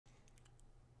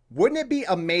Wouldn't it be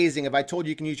amazing if I told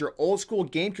you can use your old school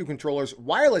GameCube controllers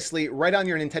wirelessly right on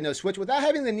your Nintendo Switch without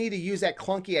having the need to use that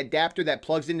clunky adapter that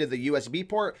plugs into the USB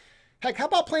port? Heck, how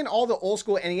about playing all the old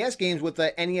school NES games with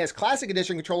the NES Classic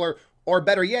Edition controller, or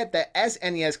better yet, the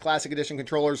SNES Classic Edition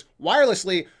controllers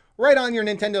wirelessly right on your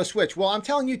Nintendo Switch? Well, I'm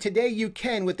telling you today you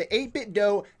can with the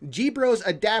 8BitDo GBros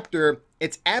adapter.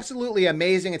 It's absolutely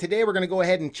amazing, and today we're going to go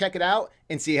ahead and check it out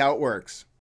and see how it works.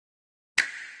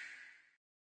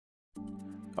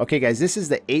 Okay guys, this is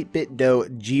the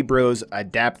 8BitDo GBros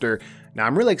adapter. Now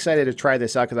I'm really excited to try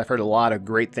this out because I've heard a lot of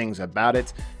great things about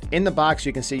it. In the box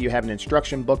you can see you have an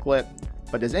instruction booklet,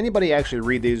 but does anybody actually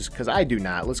read these? Because I do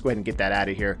not. Let's go ahead and get that out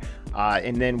of here.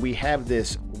 And then we have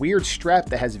this weird strap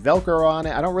that has Velcro on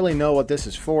it. I don't really know what this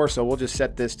is for, so we'll just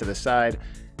set this to the side.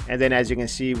 And then as you can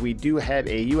see, we do have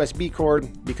a USB cord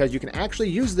because you can actually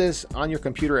use this on your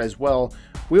computer as well.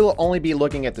 We will only be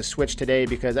looking at the Switch today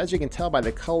because as you can tell by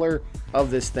the color of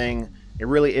this thing, it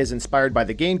really is inspired by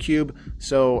the GameCube.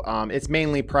 So it's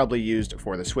mainly probably used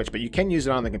for the Switch, but you can use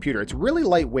it on the computer. It's really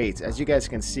lightweight, as you guys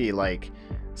can see.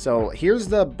 So here's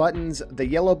the buttons. The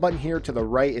yellow button here to the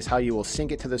right is how you will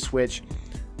sync it to the Switch.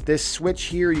 This switch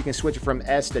here, you can switch it from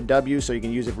S to W, so you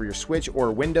can use it for your Switch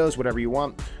or Windows, whatever you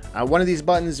want. One of these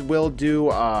buttons will do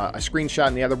a screenshot,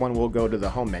 and the other one will go to the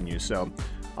home menu. So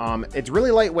it's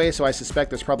really lightweight, so I suspect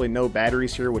there's probably no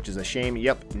batteries here, which is a shame.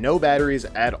 Yep, no batteries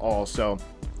at all. So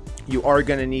you are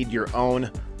going to need your own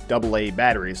AA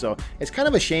battery. So it's kind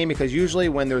of a shame because usually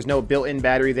when there's no built-in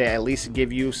battery, they at least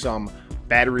give you some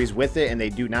batteries with it, and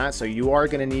they do not. So you are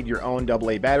going to need your own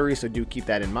AA battery, so do keep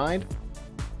that in mind.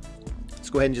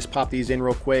 Go ahead and just pop these in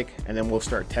real quick, and then we'll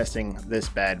start testing this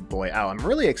bad boy out. I'm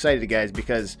really excited, guys,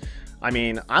 because I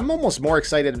mean, I'm almost more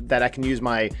excited that I can use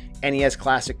my NES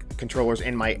Classic controllers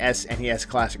and my SNES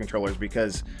Classic controllers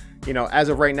because, you know, as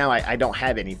of right now, I don't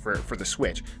have any for the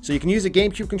Switch. So you can use the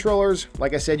GameCube controllers.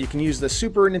 Like I said, you can use the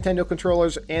Super Nintendo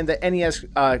controllers and the NES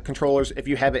controllers if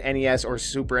you have an NES or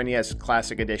Super NES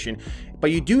Classic Edition.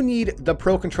 But you do need the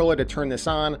Pro controller to turn this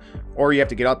on, or you have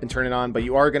to get up and turn it on, but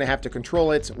you are going to have to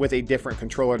control it with a different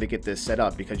controller to get this set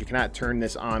up because you cannot turn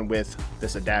this on with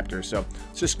this adapter. So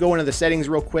let's just go into the settings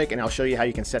real quick and I'll show you how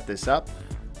you can set this up.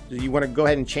 You want to go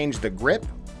ahead and change the grip.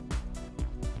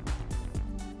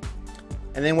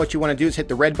 And then what you want to do is hit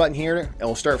the red button here. It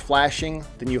will start flashing.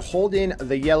 Then you hold in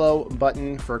the yellow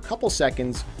button for a couple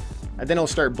seconds, and then it'll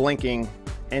start blinking.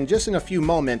 And just in a few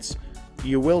moments,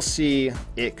 you will see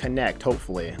it connect,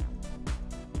 hopefully.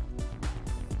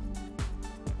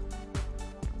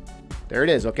 There it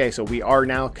is. Okay, so we are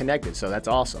now connected, so that's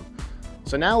awesome.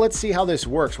 So now let's see how this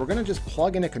works. We're going to just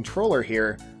plug in a controller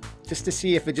here just to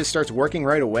see if it just starts working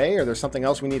right away or there's something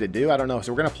else we need to do. I don't know.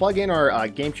 So we're going to plug in our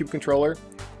GameCube controller.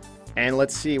 And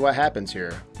let's see what happens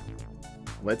here.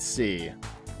 Let's see.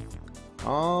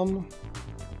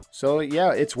 So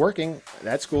yeah, it's working.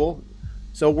 That's cool.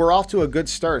 So we're off to a good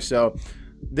start. So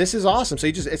this is awesome. So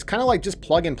it's kind of like just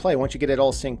plug and play once you get it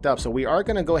all synced up. So we are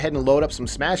going to go ahead and load up some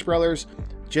Smash Brothers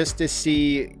just to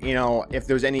see, you know, if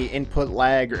there's any input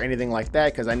lag or anything like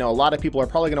that, because I know a lot of people are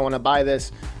probably going to want to buy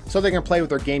this so they can play with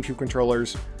their GameCube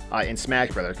controllers in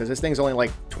Smash Brothers, because this thing's only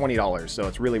like $20, so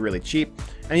it's really, really cheap.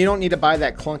 And you don't need to buy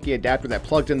that clunky adapter that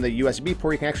plugged in the USB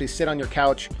port. You can actually sit on your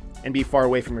couch and be far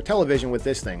away from your television with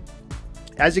this thing.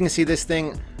 As you can see, this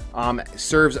thing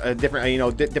serves a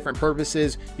different, different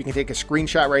purposes. You can take a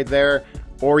screenshot right there,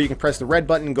 or you can press the red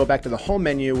button and go back to the home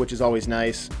menu, which is always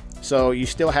nice. So you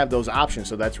still have those options,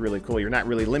 so that's really cool. You're not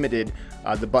really limited.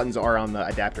 The buttons are on the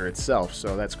adapter itself,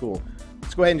 so that's cool.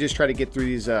 Let's go ahead and just try to get through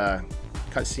these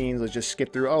cutscenes. Let's just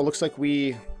skip through. Oh, looks like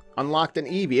we unlocked an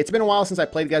Eevee. It's been a while since I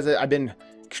played, guys. I've been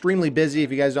extremely busy.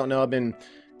 If you guys don't know, I've been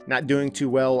not doing too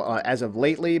well as of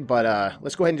lately, but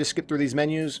let's go ahead and just skip through these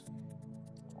menus.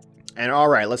 And all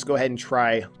right, let's go ahead and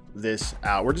try this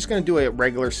out. We're just going to do a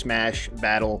regular Smash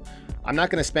battle. I'm not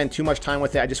going to spend too much time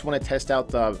with it. I just want to test out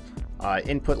the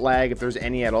input lag, if there's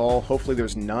any at all. Hopefully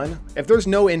there's none. If there's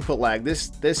no input lag,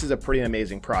 this is a pretty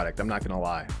amazing product. I'm not going to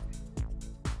lie.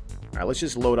 All right, let's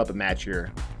just load up a match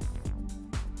here.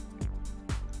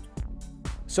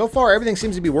 So far, everything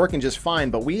seems to be working just fine,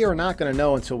 but we are not going to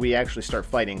know until we actually start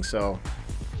fighting, so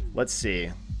let's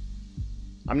see.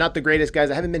 I'm not the greatest,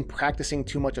 guys. I haven't been practicing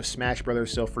too much of Smash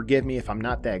Brothers, so forgive me if I'm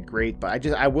not that great, but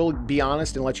I will be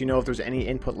honest and let you know if there's any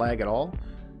input lag at all.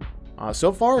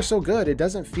 So far, so good. It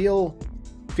doesn't feels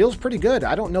pretty good.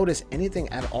 I don't notice anything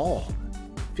at all.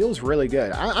 Feels really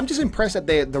good. I'm just impressed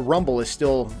that the rumble is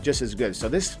still just as good. So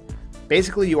this,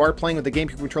 basically you are playing with the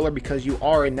GameCube controller because you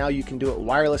are, and now you can do it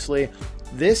wirelessly.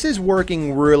 This is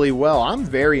working really well. I'm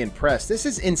very impressed. This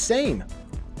is insane.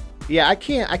 Yeah, I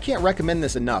can't recommend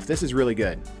this enough. This is really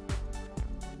good.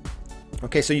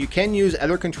 Okay, so you can use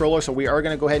other controllers, so we are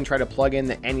going to go ahead and try to plug in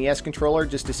the NES controller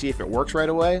just to see if it works right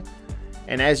away.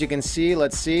 And as you can see,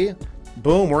 let's see.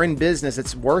 Boom, we're in business.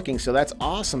 It's working, so that's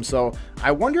awesome. So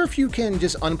I wonder if you can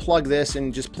just unplug this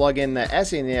and just plug in the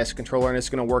SNES controller and it's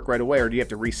going to work right away, or do you have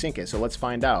to resync it? So let's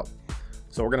find out.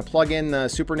 So we're going to plug in the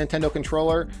Super Nintendo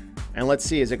controller and let's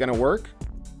see, is it going to work?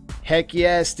 Heck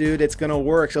yes, dude, it's going to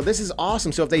work. So this is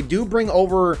awesome. So if they do bring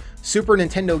over Super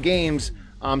Nintendo games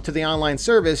to the online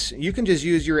service, you can just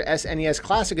use your SNES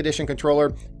Classic Edition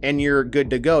controller and you're good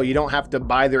to go. You don't have to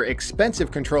buy their expensive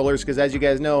controllers, because as you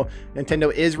guys know,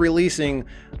 Nintendo is releasing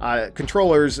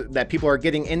controllers that people are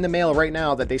getting in the mail right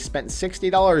now that they spent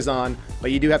 $60 on, but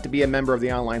you do have to be a member of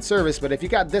the online service. But if you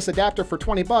got this adapter for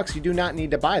 20 bucks, you do not need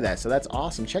to buy that. So that's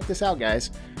awesome. Check this out, guys.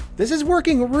 This is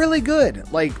working really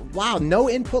good. Like, wow, no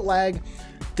input lag.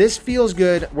 This feels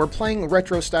good. We're playing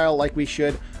retro style like we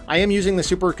should. I am using the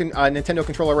Super Nintendo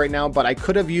controller right now, but I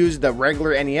could have used the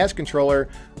regular NES controller,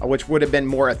 which would have been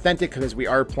more authentic because we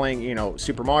are playing, you know,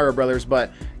 Super Mario Brothers.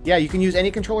 But yeah, you can use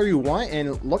any controller you want,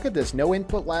 and look at this, no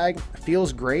input lag,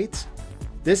 feels great.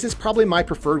 This is probably my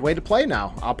preferred way to play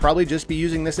now. I'll probably just be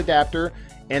using this adapter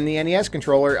and the NES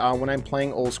controller when I'm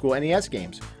playing old school NES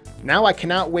games. Now I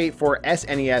cannot wait for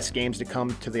SNES games to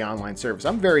come to the online service.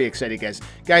 I'm very excited, guys.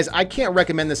 Guys, I can't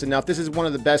recommend this enough. This is one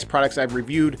of the best products I've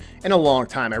reviewed in a long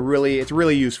time. It's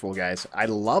really useful, guys. I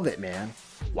love it, man.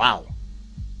 Wow.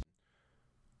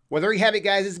 Well, there you have it,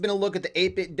 guys. It's been a look at the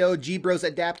 8BitDo GBros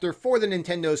adapter for the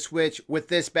Nintendo Switch. With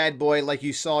this bad boy, like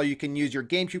you saw, you can use your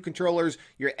GameCube controllers,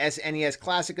 your SNES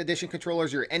Classic Edition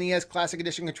controllers, your NES Classic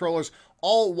Edition controllers,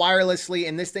 all wirelessly,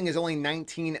 and this thing is only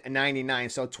 $19.99.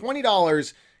 So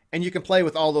 $20, and you can play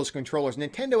with all those controllers.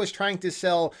 Nintendo is trying to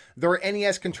sell their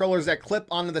NES controllers that clip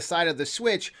onto the side of the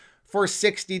Switch for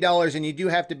 $60, and you do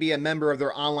have to be a member of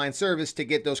their online service to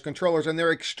get those controllers, and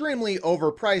they're extremely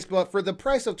overpriced, but for the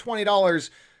price of $20,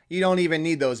 you don't even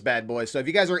need those bad boys. So if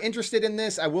you guys are interested in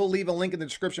this, I will leave a link in the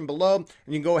description below, and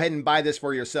you can go ahead and buy this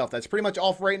for yourself. That's pretty much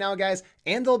all for right now, guys,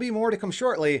 and there'll be more to come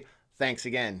shortly. Thanks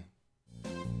again.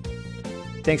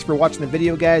 Thanks for watching the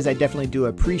video, guys. I definitely do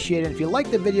appreciate it. If you like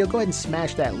the video, go ahead and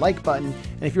smash that like button.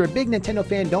 And if you're a big Nintendo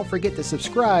fan, don't forget to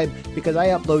subscribe, because I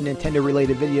upload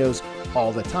Nintendo-related videos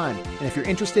all the time. And if you're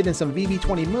interested in some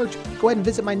VB20 merch, go ahead and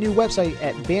visit my new website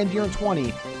at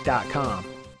bandiron20.com.